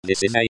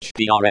This is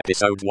HPR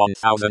episode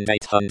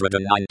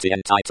 1890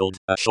 entitled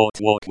A Short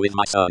Walk with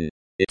My Son.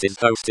 It is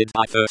hosted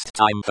by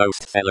first-time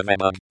host Fella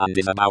Webber and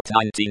is about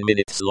 19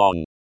 minutes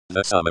long.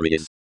 The summary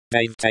is: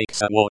 Dave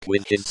takes a walk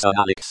with his son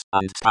Alex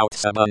and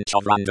spouts a bunch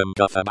of random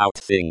guff about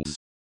things.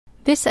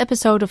 This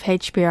episode of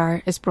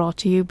HPR is brought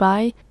to you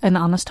by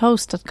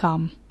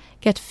anhonesthost.com.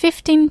 Get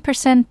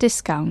 15%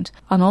 discount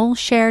on all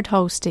shared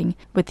hosting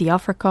with the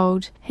offer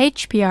code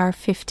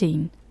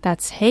HPR15.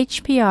 That's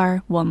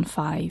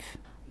HPR15.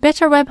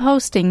 Better web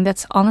hosting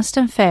that's honest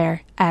and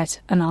fair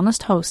at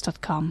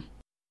anhonesthost.com.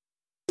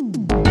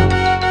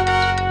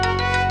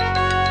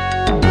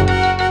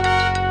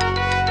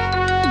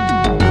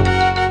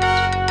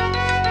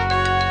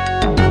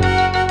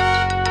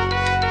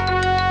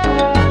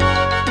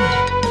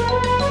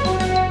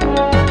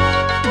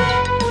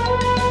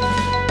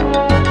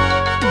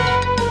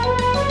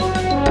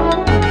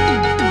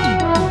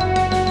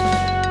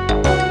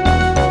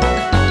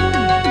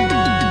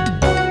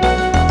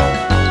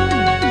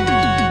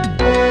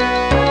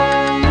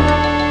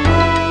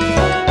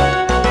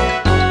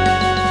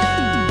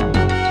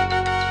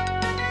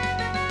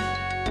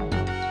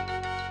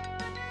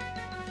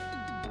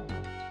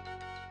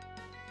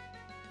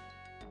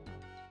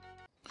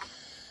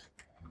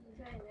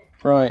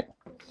 Right.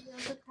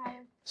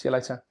 See you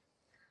later.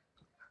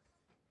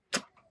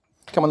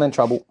 Come on then,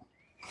 Trouble.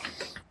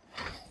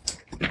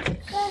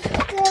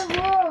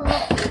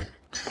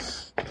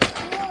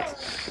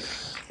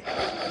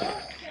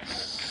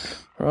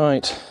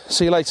 Right.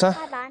 See you later.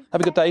 Bye, man.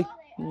 Have a good day.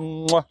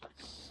 Mwah.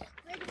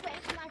 We're just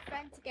waiting for my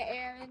friend to get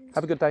here and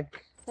Have a good day.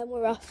 then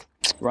we're off.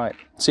 Right.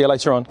 See you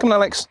later on. Come on,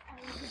 Alex.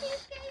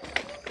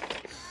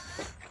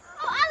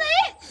 Oh,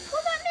 Alex!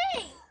 What about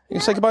me? You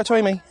can say goodbye to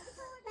Amy. Bye-bye.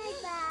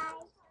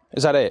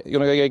 Is that it? You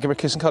want to go give her a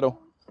kiss and cuddle?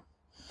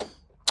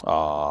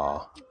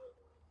 Ah.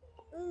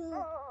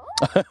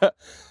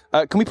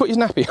 Can we put your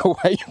nappy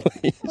away,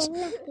 please?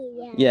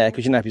 Yeah,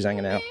 because your nappy's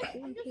hanging out.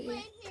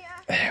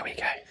 There we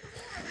go.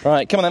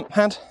 Right, come on then,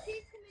 hand.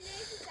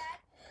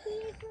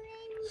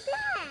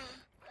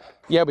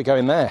 Yeah, we go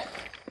in there.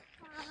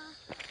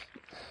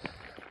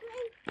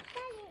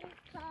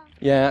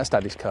 Yeah, that's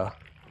Daddy's car.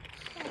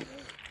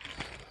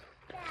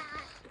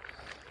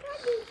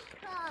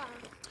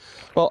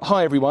 Well,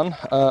 hi everyone.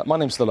 My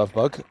name's The Love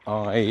Bug.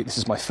 This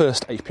is my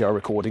first HPR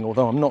recording,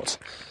 although I'm not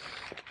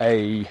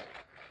a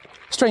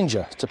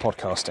stranger to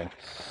podcasting.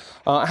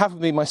 I have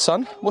with me my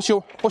son. What's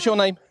your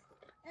name?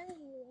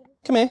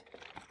 Come here.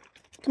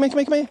 Come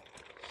here.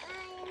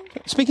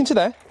 Speaking to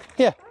there.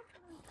 Here.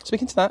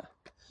 Speaking to that.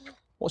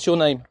 What's your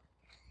name?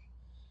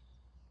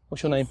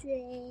 What's your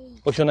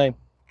name?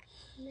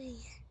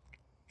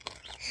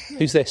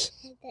 Who's this?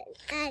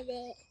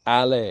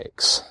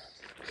 Alex.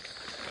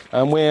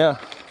 And we're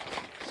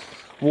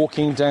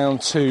walking down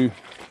to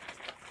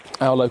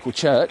our local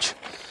church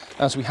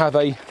as we have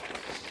a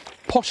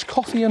posh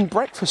coffee and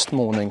breakfast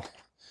morning.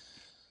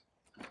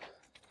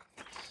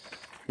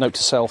 Note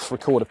to self,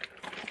 record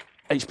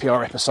a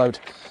HPR episode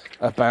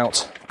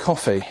about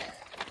coffee.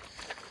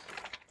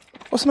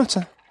 What's the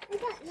matter? I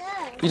don't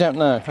know. You don't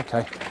know?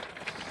 Okay.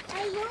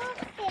 I'm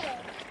walking.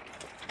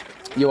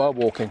 You are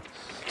walking.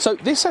 So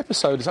this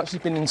episode has actually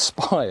been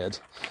inspired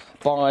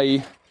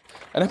by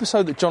an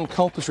episode that John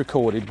Culp has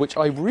recorded, which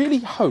I really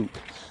hope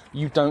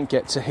you don't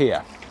get to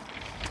hear.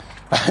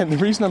 And the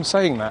reason I'm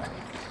saying that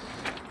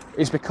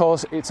is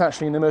because it's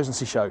actually an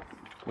emergency show,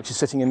 which is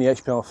sitting in the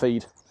HPR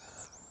feed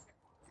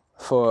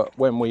for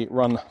when we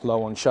run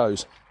low on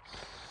shows.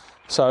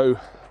 So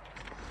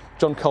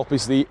John Culp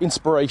is the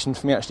inspiration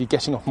for me actually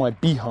getting off my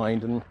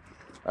behind and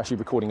actually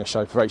recording a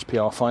show for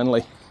HPR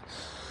finally.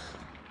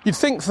 You'd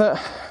think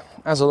that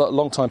as a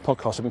long-time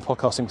podcaster, I've been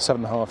podcasting for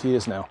 7.5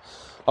 years now,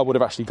 I would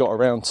have actually got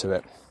around to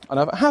it. And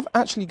I have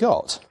actually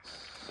got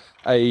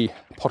a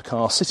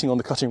podcast sitting on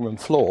the cutting room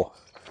floor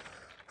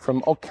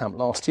from OggCamp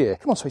last year.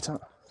 Come on,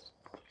 sweetheart.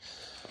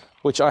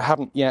 Which I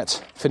haven't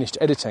yet finished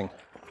editing.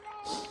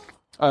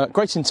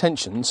 Great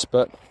intentions,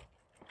 but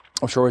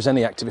I'm sure as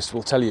any activist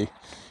will tell you,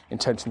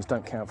 intentions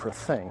don't count for a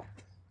thing.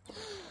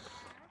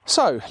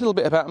 So, a little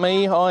bit about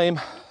me. My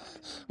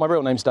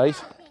real name's Dave.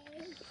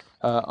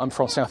 I'm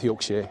from South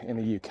Yorkshire in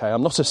the UK.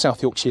 I'm not a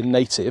South Yorkshire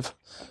native.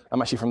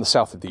 I'm actually from the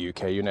south of the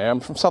UK, you know. I'm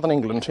from southern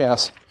England,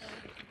 yes.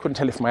 Couldn't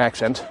tell you from my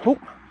accent. Oh,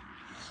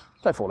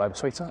 don't fall over,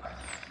 sweetheart.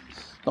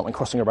 Not when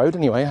crossing a road,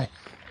 anyway, eh?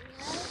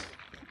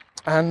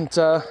 And,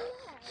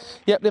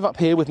 live up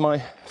here with my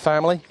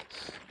family.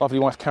 Lovely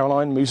wife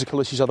Caroline, musical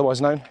as she's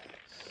otherwise known.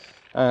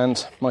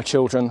 And my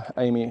children,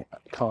 Amy,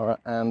 Cara,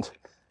 and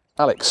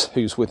Alex,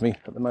 who's with me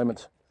at the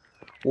moment.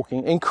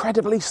 Walking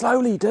incredibly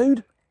slowly,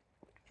 dude.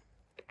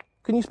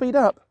 Can you speed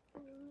up?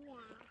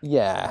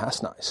 Yeah,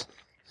 that's nice.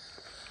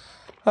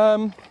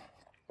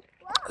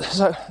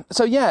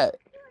 So yeah.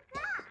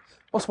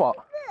 What's what?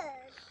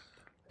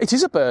 It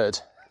is a bird.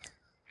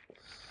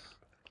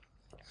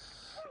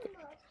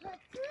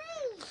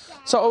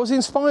 So I was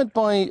inspired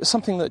by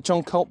something that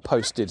John Culp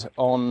posted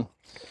on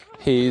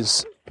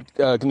his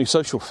GNU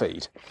social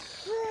feed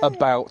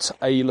about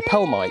a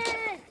lapel mic.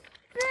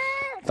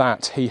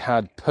 that he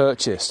had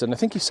purchased. And I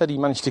think he said he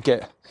managed to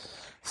get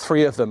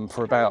 3 of them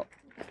for about,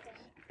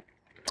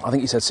 I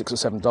think he said $6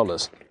 or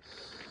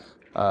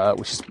 $7,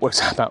 which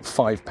works out about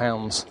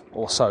 £5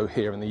 or so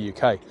here in the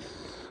UK.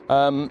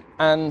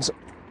 And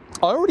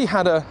I already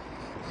had an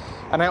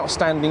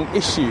outstanding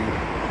issue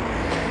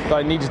that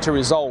I needed to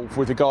resolve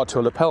with regard to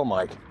a lapel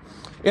mic.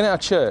 In our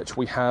church,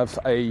 we have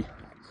a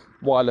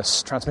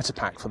wireless transmitter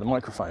pack for the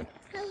microphone.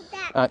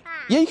 Yeah,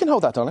 you can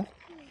hold that, darling.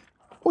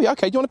 Oh, yeah,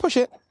 okay. Do you want to push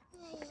it?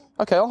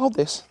 Okay, I'll hold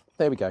this.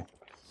 There we go.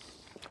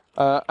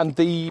 And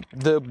the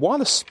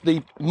wireless,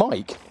 the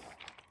mic,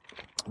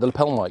 the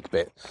lapel mic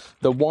bit,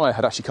 the wire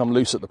had actually come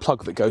loose at the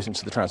plug that goes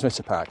into the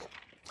transmitter pack.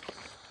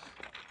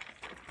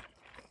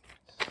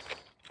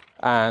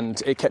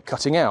 And it kept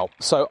cutting out.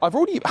 So I've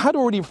already,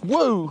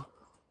 whoa!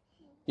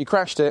 You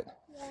crashed it.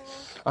 Yeah.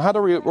 I had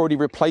already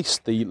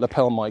replaced the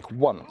lapel mic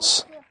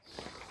once,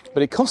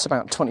 but it costs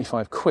about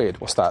 25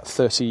 quid. What's that?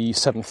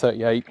 37,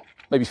 38,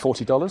 maybe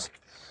 $40,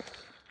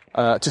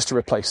 just to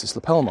replace this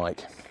lapel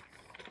mic.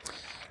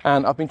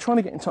 And I've been trying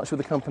to get in touch with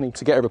the company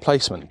to get a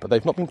replacement, but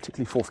they've not been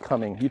particularly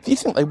forthcoming. You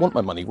think they want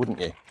my money,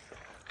 wouldn't you?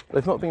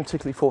 They've not been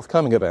particularly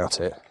forthcoming about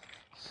it.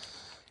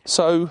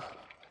 So,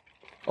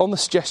 on the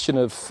suggestion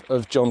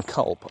of John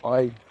Culp,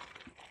 I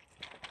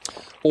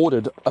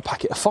ordered a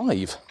packet of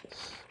 5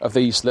 of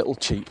these little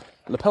cheap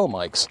lapel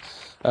mics.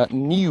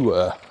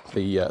 Newer,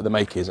 the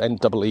make is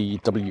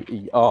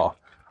NEEWER.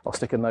 I'll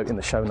stick a note in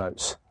the show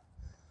notes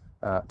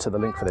to the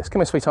link for this. Come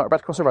here, sweetheart, we're about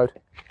to cross the road.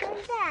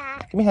 What's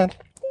that? Give me a hand.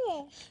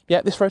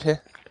 Yeah, this road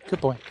here.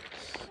 Good boy.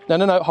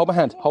 No, hold my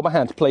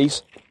hand,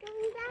 please.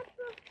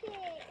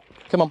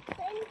 Come on.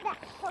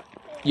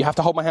 You have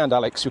to hold my hand,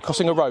 Alex, you're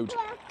crossing a road.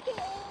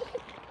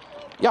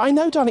 Yeah, I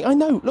know, darling, I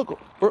know. Look,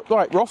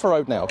 we're off a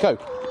road now, go.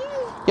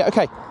 Yeah,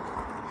 okay.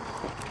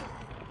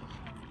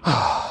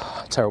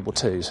 Terrible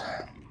twos.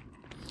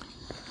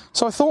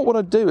 So I thought what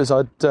I'd do is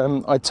I'd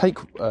take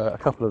a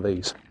couple of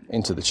these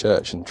into the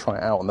church and try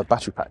it out on the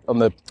battery pack, on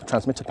the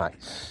transmitter pack,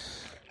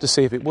 to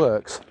see if it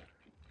works.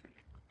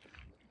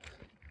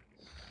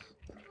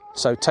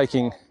 So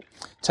taking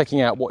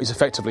out what is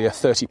effectively a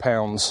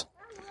 £30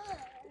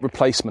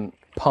 replacement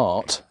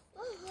part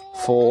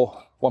for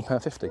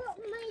 £1.50,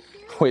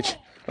 which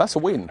that's a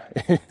win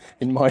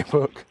in my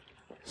book.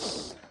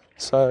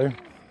 So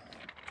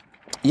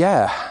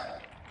yeah.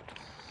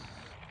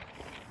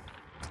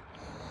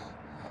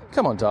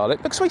 Come on, darling.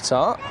 Look,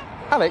 sweetheart.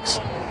 Alex,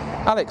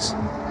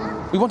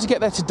 we want to get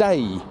there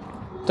today,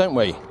 don't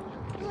we?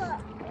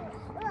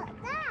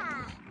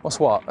 What's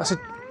what? That's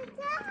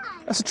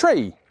a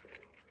tree.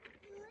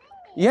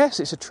 Yes,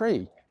 it's a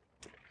tree.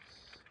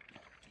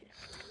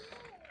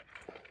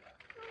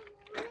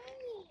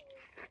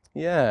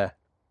 Yeah.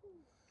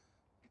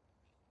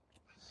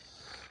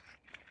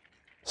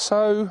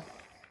 So,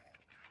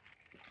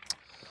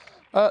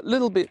 a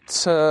little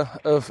bit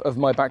of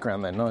my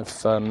background then. I've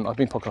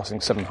been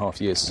podcasting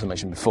 7.5 years, as I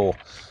mentioned before.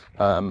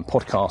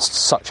 Podcasts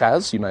such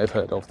as, you may have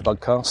heard of, the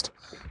Bugcast,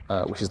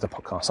 which is the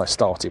podcast I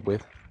started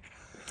with.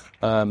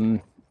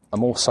 I'm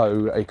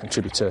also a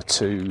contributor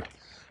to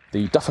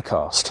the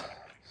Duffercast,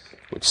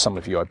 which some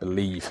of you, I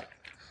believe,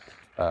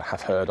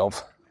 have heard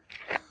of,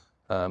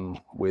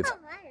 with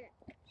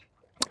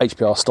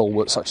HPR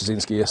stalwarts such as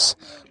Inskius,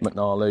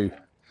 McNarloo,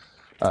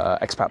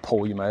 Expat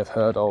Paul, you may have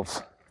heard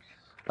of,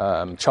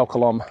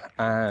 Chalcolom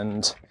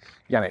and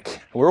Yannick.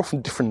 We're all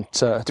from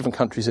different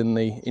countries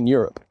in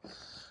Europe,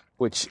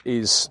 which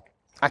is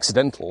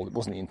accidental. It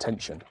wasn't the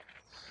intention.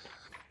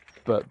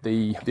 But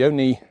the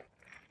only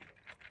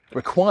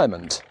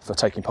requirement for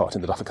taking part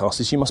in the Duffercast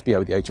is you must be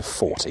over the age of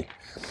 40.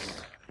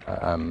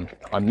 I'm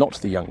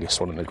not the youngest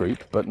one in the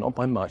group, but not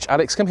by much.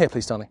 Alex, come here,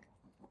 please, darling.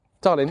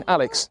 Darling,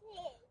 Alex,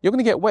 you're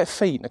going to get wet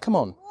feet. Now, come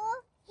on.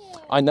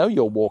 I know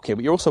you're walking,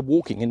 but you're also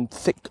walking in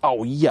thick...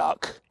 Oh,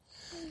 yuck.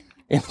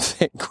 In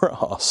thick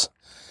grass.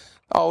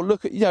 Oh,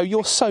 look,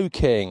 you're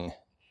soaking.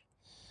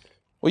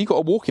 Well, you've got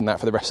to walk in that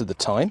for the rest of the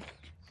time.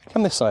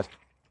 Come this side.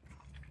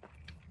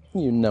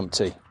 You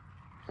numpty.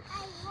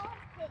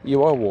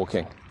 You are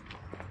walking.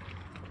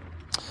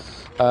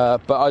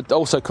 But I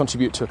also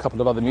contribute to a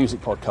couple of other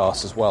music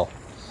podcasts as well.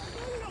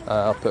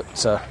 I'll put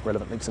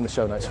relevant links in the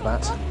show notes for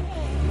that.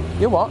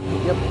 You what?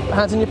 Your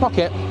hands in your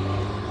pocket?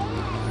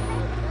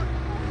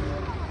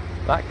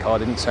 That car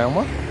didn't sound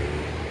well.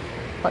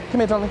 Right, come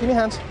here, darling, give me a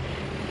hand.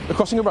 We're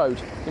crossing a road.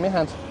 Give me a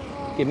hand.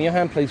 Give me your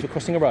hand, please. We're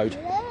crossing a road.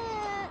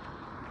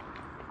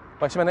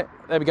 Wait a minute.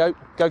 There we go.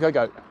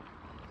 Go.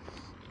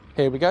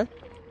 Here we go.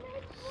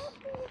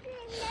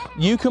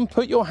 You can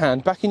put your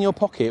hand back in your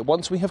pocket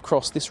once we have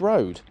crossed this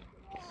road.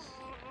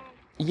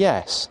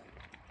 Yes.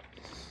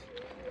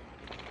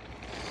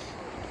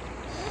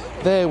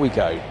 There we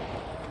go.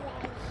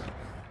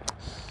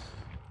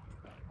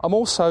 I'm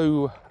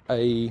also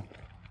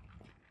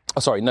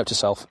note to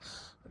self,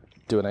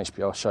 do an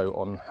HPR show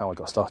on how I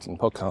got started in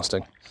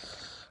podcasting.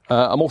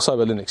 I'm also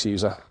a Linux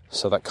user,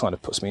 so that kind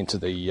of puts me into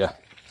the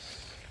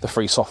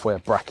free software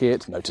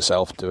bracket. Note to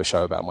self, do a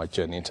show about my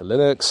journey into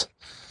Linux.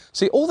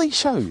 See, all these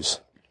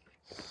shows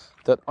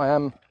that I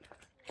am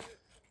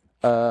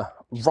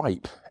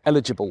ripe,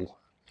 eligible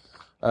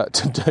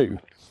to do,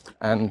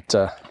 and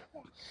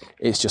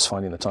it's just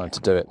finding the time to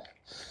do it.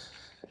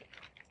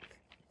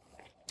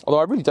 Although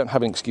I really don't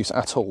have an excuse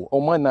at all. Oh,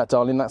 mind that,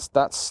 darling.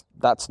 That's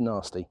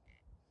nasty.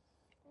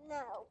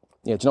 No.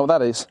 Yeah, do you know what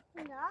that is?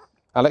 No.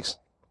 Alex?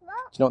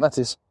 What? Do you know what that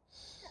is?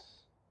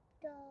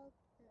 Dog.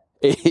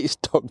 It is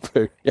dog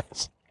poo,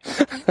 yes.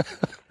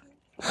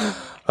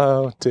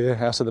 Oh dear,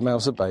 House of the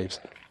Mouse and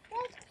Babes.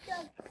 There's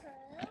dog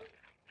poo.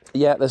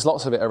 Yeah, there's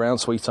lots of it around,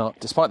 sweetheart,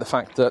 despite the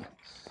fact that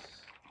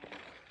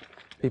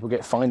people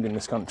get fined in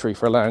this country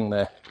for allowing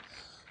their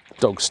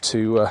dogs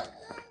to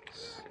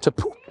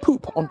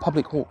poop on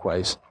public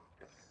walkways.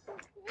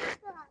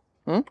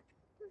 Hmm? I found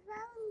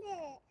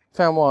it.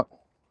 Found what?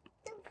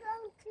 The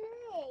brown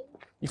tree.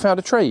 You found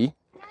a tree?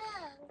 No.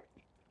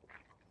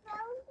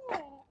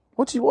 Found it.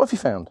 What have you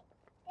found?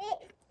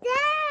 It's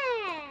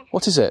there.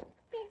 What is it?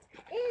 It's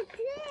a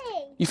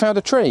tree. You found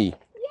a tree?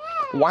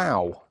 Yeah.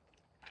 Wow.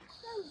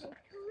 Found a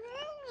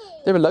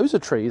tree. There are loads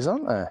of trees,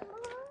 aren't there?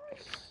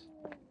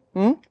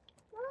 Hmm? Lots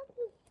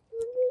of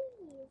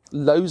trees.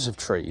 Loads of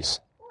trees.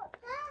 What's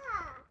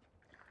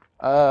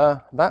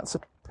that? That's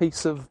a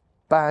piece of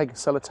bag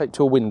sellotape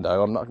to a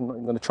window. I'm not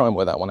going to try and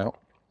wear that one out.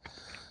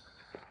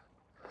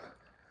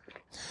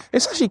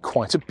 It's actually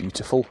quite a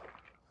beautiful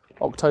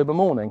October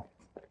morning.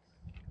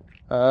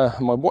 My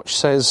watch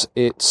says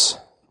it's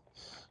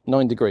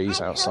 9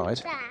 degrees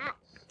outside.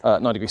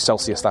 9 degrees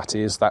Celsius, that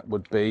is. That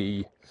would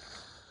be...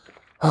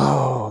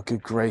 Oh,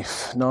 good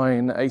grief.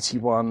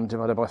 981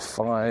 divided by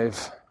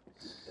 5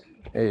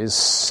 is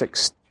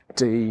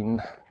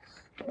 16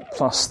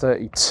 plus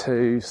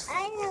 32,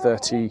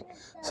 30...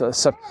 So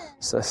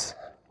that's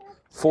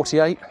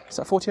 48. Is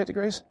that 48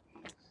 degrees?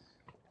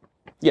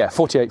 Yeah,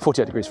 48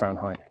 degrees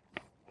Fahrenheit.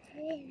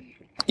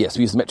 Yes,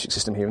 we use the metric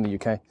system here in the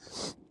UK.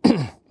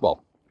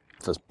 Well,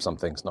 for some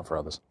things, not for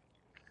others.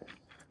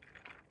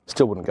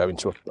 Still wouldn't go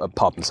into a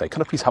pub and say,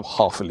 "Can I please have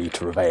half a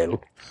litre of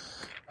ale?"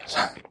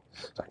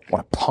 What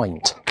a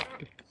pint.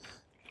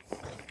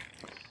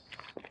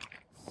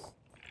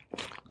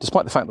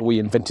 Despite the fact that we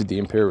invented the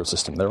imperial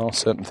system, there are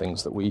certain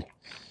things that we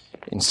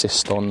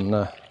insist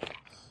on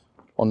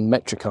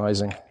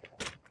metricizing.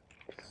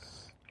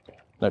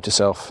 Note to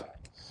self,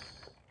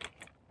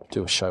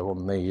 do a show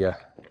on the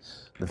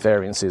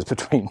variances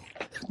between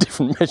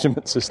different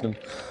measurement systems.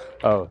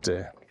 Oh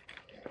dear.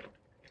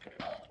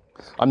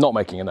 I'm not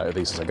making a note of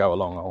these as I go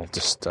along. I'll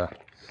just,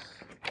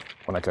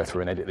 when I go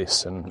through and edit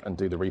this and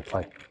do the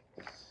replay.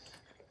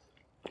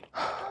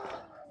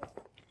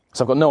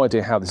 So I've got no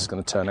idea how this is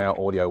going to turn out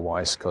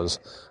audio-wise, because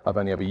I've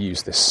only ever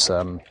used this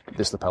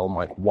lapel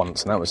mic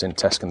once, and that was in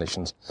test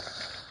conditions.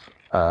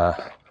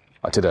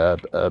 I did a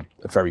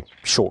very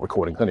short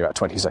recording, only about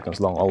 20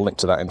 seconds long. I'll link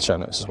to that in the show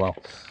notes as well,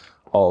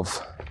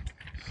 of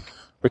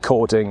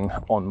recording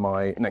on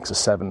my Nexus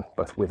 7,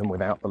 both with and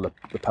without the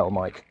lapel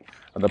mic.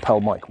 And the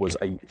lapel mic was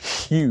a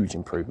huge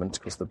improvement,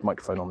 because the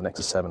microphone on the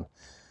Nexus 7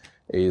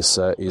 is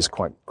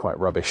quite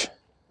rubbish.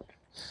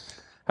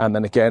 And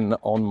then again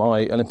on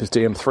my Olympus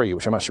DM3,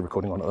 which I'm actually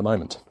recording on at the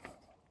moment.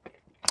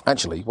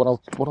 Actually, what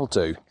I'll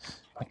do,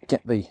 I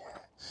get the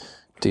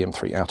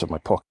DM3 out of my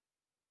pocket.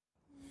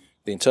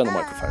 The internal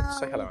microphone.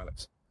 Say hello,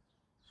 Alex.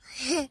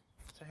 Say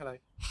hello.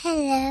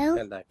 Hello.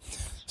 Hello.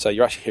 So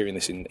you're actually hearing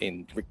this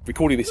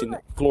recording this in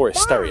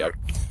glorious stereo,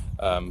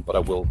 but I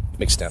will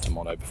mix it down to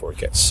mono before it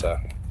gets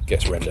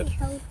rendered.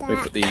 Let me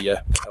put the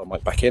lapel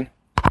mic back in.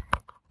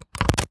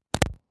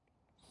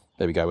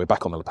 There we go. We're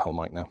back on the lapel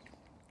mic now.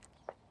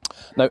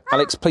 No,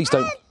 Alex, please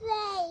don't.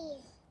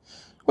 Airplane.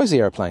 Where's the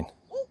aeroplane?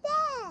 It's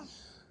there.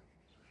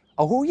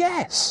 Oh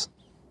yes.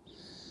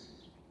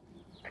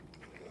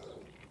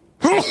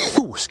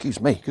 Oh,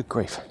 excuse me. Good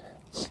grief.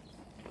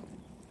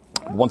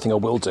 One thing I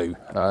will do,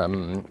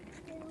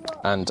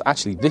 and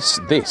actually this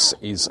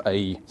is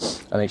an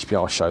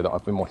HPR show that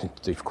I've been wanting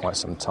to do for quite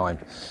some time.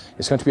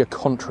 It's going to be a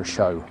Contra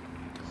show.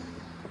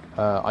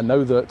 I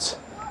know that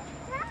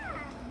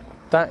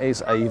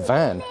is a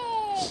van.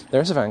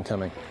 There is a van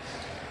coming.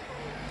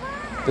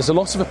 There's a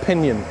lot of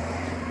opinion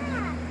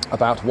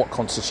about what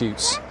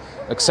constitutes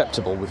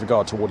acceptable with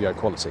regard to audio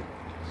quality.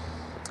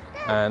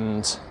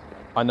 And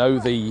I know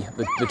the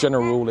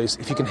general rule is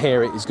if you can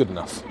hear it, it's good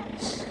enough.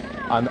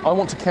 And I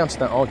want to counter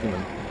that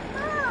argument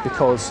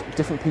because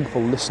different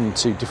people listen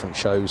to different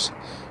shows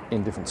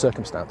in different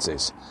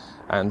circumstances.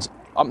 And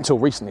up until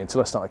recently,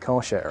 until I started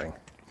car sharing,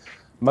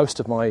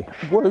 most of my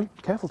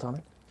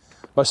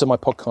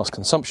podcast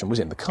consumption was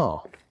in the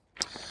car.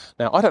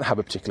 Now, I don't have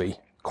a particularly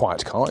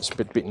quiet car. It's a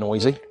bit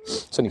noisy.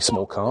 It's only a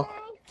small car.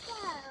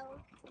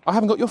 I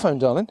haven't got your phone,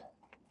 darling.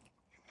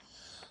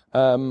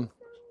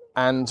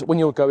 And when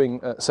you're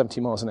going at 70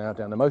 miles an hour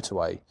down the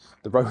motorway,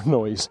 the road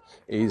noise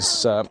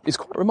is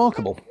quite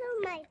remarkable.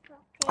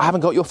 I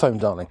haven't got your phone,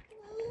 darling.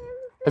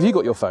 Have you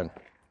got your phone?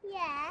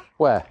 Yeah.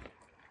 Where?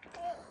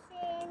 It's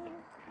in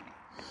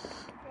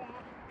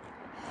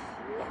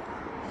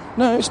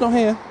No, it's not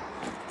here.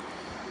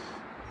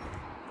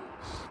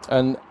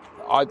 And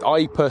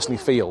I personally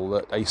feel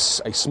that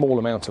a small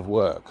amount of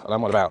work, and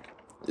I'm on about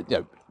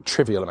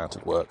trivial amount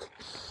of work,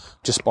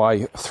 just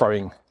by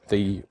throwing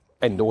the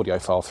end audio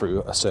file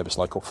through a service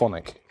like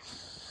Auphonic,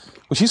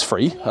 which is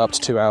free, up to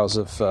 2 hours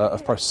of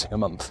processing a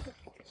month,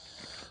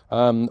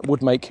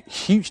 would make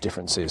huge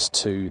differences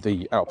to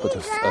the output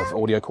of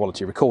audio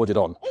quality recorded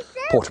on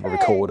portable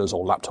recorders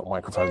or laptop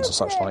microphones or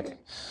such like.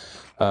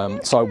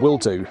 So I will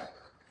do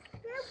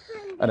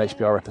an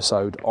HPR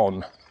episode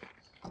on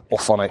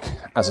Auphonic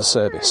as a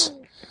service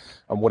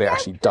and what it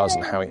actually does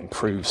and how it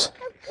improves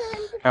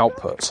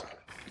output.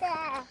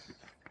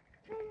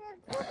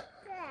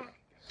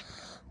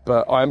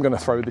 But I am going to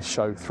throw this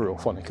show through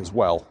Auphonic as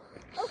well,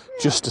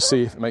 just to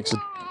see if it makes a...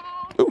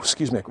 Oh,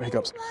 excuse me, I've got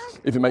hiccups.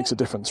 If it makes a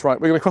difference.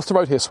 Right, we're going to cross the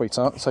road here,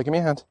 sweetheart, so give me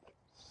a hand.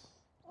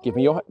 Give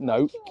me your...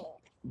 No.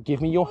 Give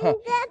me your hand.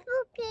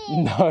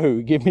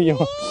 No, give me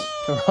your...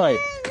 Right,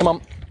 come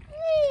on.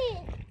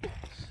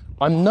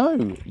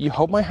 No, you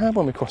hold my hand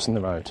when we're crossing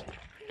the road.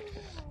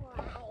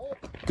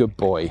 Good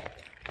boy.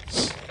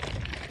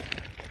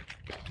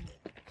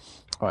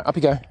 Right, up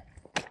you go.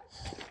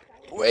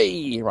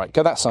 Whee! Right,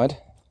 go that side.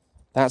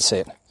 That's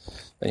it.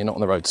 Then you're not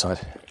on the roadside.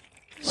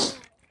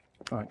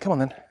 All right, come on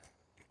then.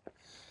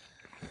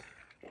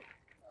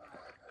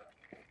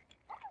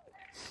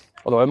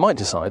 Although I might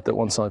decide that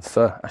once I've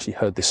actually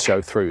heard this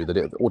show through, that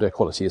the audio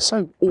quality is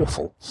so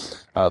awful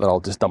that I'll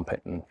just dump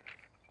it and...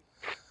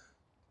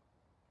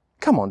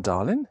 Come on,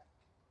 darling.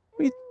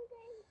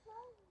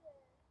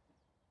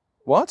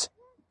 What?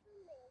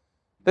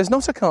 There's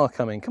not a car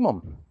coming. Come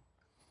on.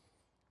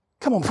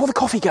 Come on, before the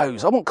coffee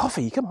goes. I want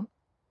coffee. Come on.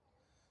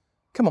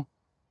 Come on.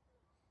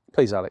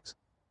 Please, Alex.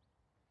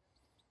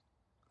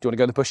 Do you want to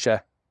go in the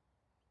pushchair?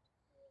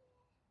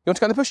 You want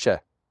to go in the pushchair?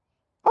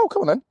 Oh,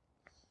 come on then.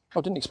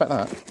 Oh, didn't expect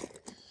that.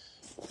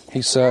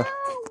 He's, No.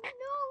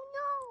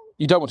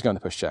 You don't want to go in the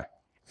pushchair.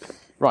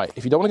 Right,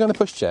 if you don't want to go in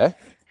the pushchair,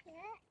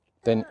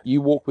 then you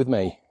walk with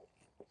me.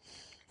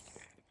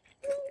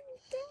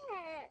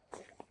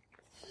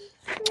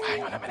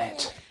 Hang on a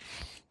minute.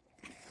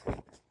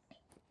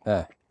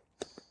 There.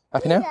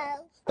 Happy now?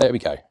 There we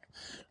go. Right,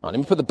 let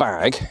me put the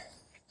bag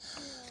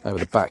over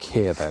the back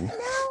here then. No.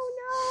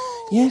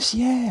 Yes.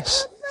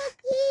 Look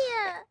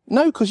here.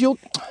 No, because you'll...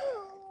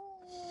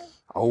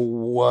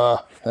 Oh,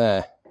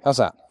 there. How's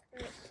that?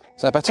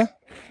 Is that better?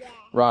 Yeah.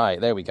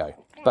 Right, there we go.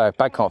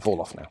 Bag can't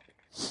fall off now.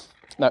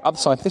 No, other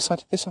side, this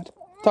side.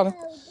 Darling.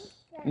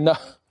 No.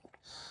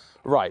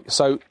 Right,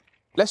 so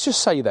let's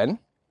just say then,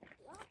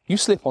 you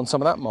slip on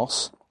some of that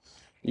moss,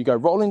 you go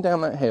rolling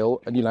down that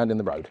hill, and you land in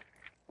the road.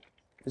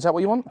 Is that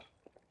what you want?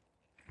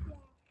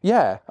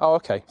 Yeah. Oh,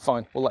 okay,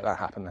 fine. We'll let that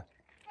happen then.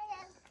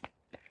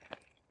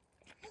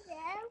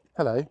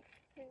 Hello.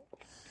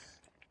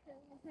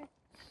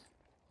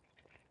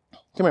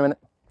 Come here a minute.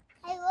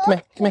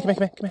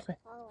 Come here.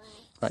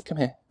 Right, come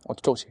here. I want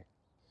to talk to you.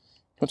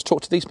 You want to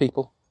talk to these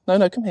people?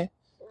 No, come here.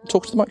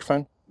 Talk to the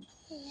microphone.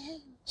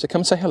 So come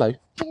and say hello.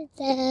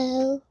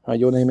 Hello. Right,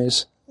 your name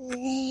is?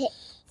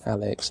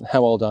 Alex. And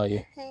how old are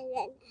you?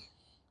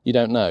 You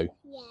don't know?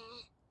 Yeah.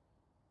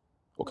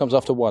 What comes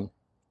after 1?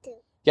 2.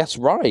 Yes,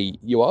 right.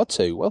 You are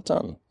 2. Well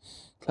done.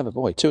 Clever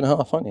boy.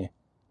 2.5, aren't you?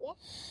 Yeah.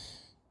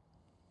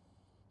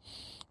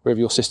 Where have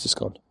your sisters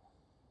gone?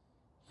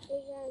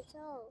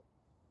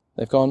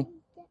 They've gone?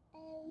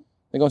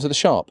 They've gone to the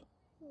shop?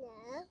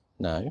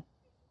 No.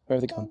 Where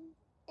have they gone?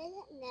 I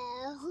don't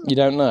know. You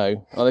don't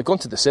know? Oh, they've gone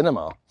to the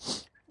cinema.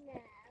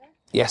 No.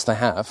 Yes, they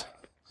have.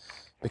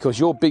 Because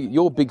your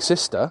big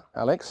sister,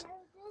 Alex...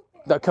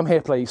 No, come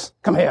here, please.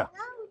 Come here.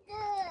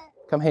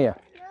 Come here.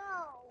 No.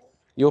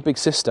 Your big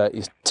sister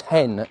is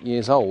 10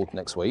 years old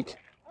next week.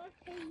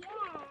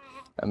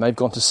 And they've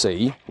gone to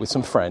see, with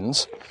some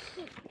friends,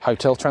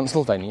 Hotel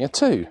Transylvania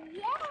 2.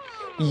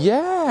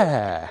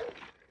 Yeah.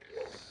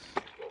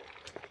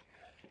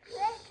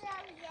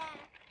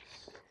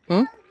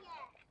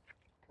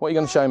 What are you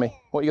going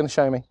to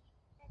show me?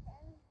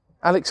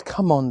 Alex,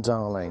 come on,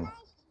 darling.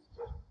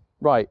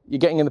 Right, you're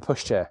getting in the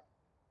pushchair.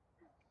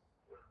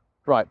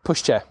 Right,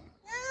 pushchair.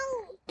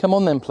 Come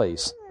on then,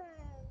 please.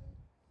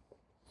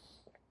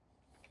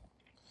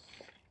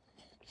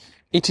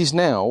 It is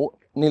now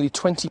nearly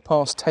 20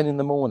 past 10 in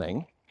the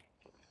morning.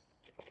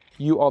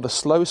 You are the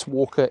slowest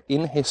walker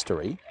in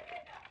history.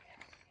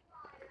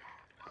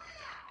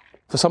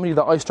 For somebody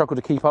that I struggle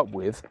to keep up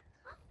with,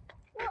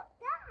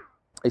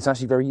 it's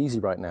actually very easy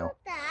right now.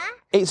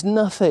 It's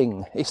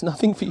nothing. It's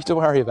nothing for you to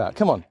worry about.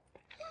 Come on.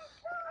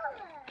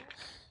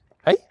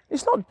 Hey,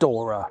 it's not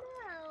Dora.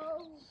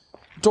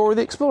 Dora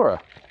the Explorer.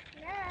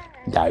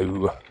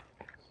 No.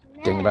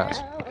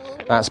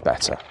 Dingbat. That's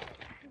better.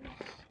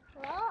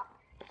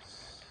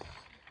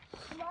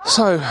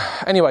 So,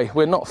 anyway,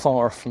 we're not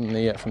far from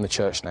the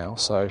church now,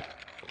 so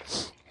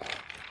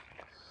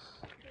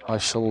I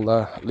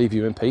shall leave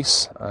you in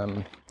peace.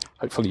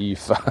 Hopefully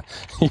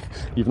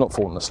you've not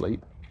fallen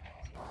asleep.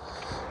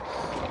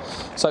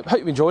 So, hope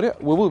you enjoyed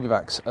it. We will be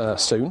back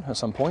soon at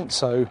some point.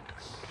 So,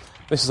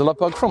 this is a love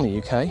bug from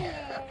the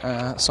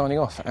UK, signing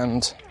off,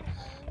 and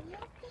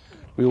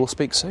we will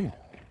speak soon.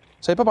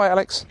 Say bye-bye,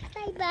 Alex.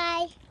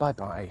 Bye-bye.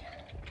 Bye-bye.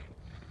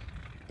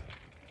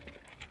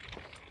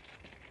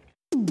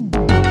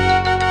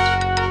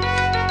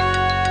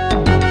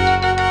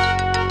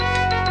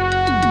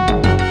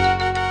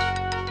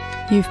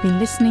 You've been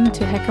listening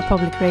to Hacker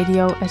Public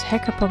Radio at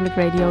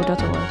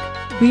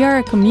hackerpublicradio.org. We are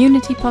a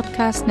community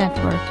podcast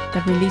network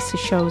that releases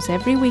shows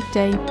every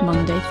weekday,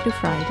 Monday through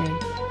Friday.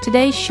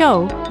 Today's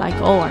show, like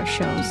all our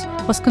shows,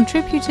 was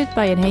contributed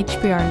by an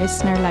HPR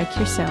listener like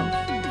yourself.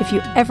 If you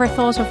ever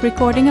thought of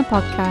recording a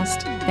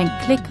podcast, then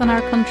click on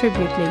our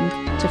contribute link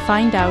to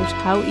find out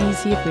how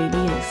easy it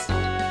really is.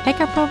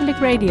 Hacker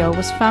Public Radio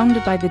was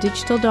founded by the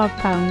Digital Dog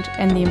Pound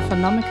and the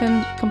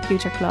Infonomicon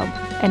Computer Club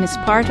and is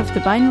part of the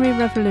binary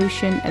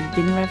revolution at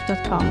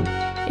binrev.com.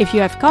 If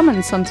you have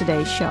comments on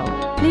today's show,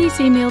 please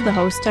email the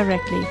host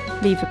directly,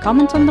 leave a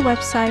comment on the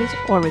website,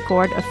 or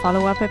record a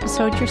follow-up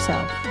episode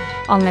yourself.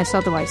 Unless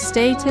otherwise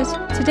stated,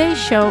 today's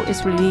show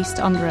is released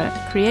under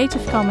a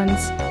Creative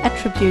Commons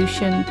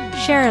Attribution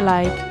Share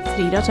Alike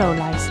 3.0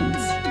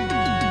 license.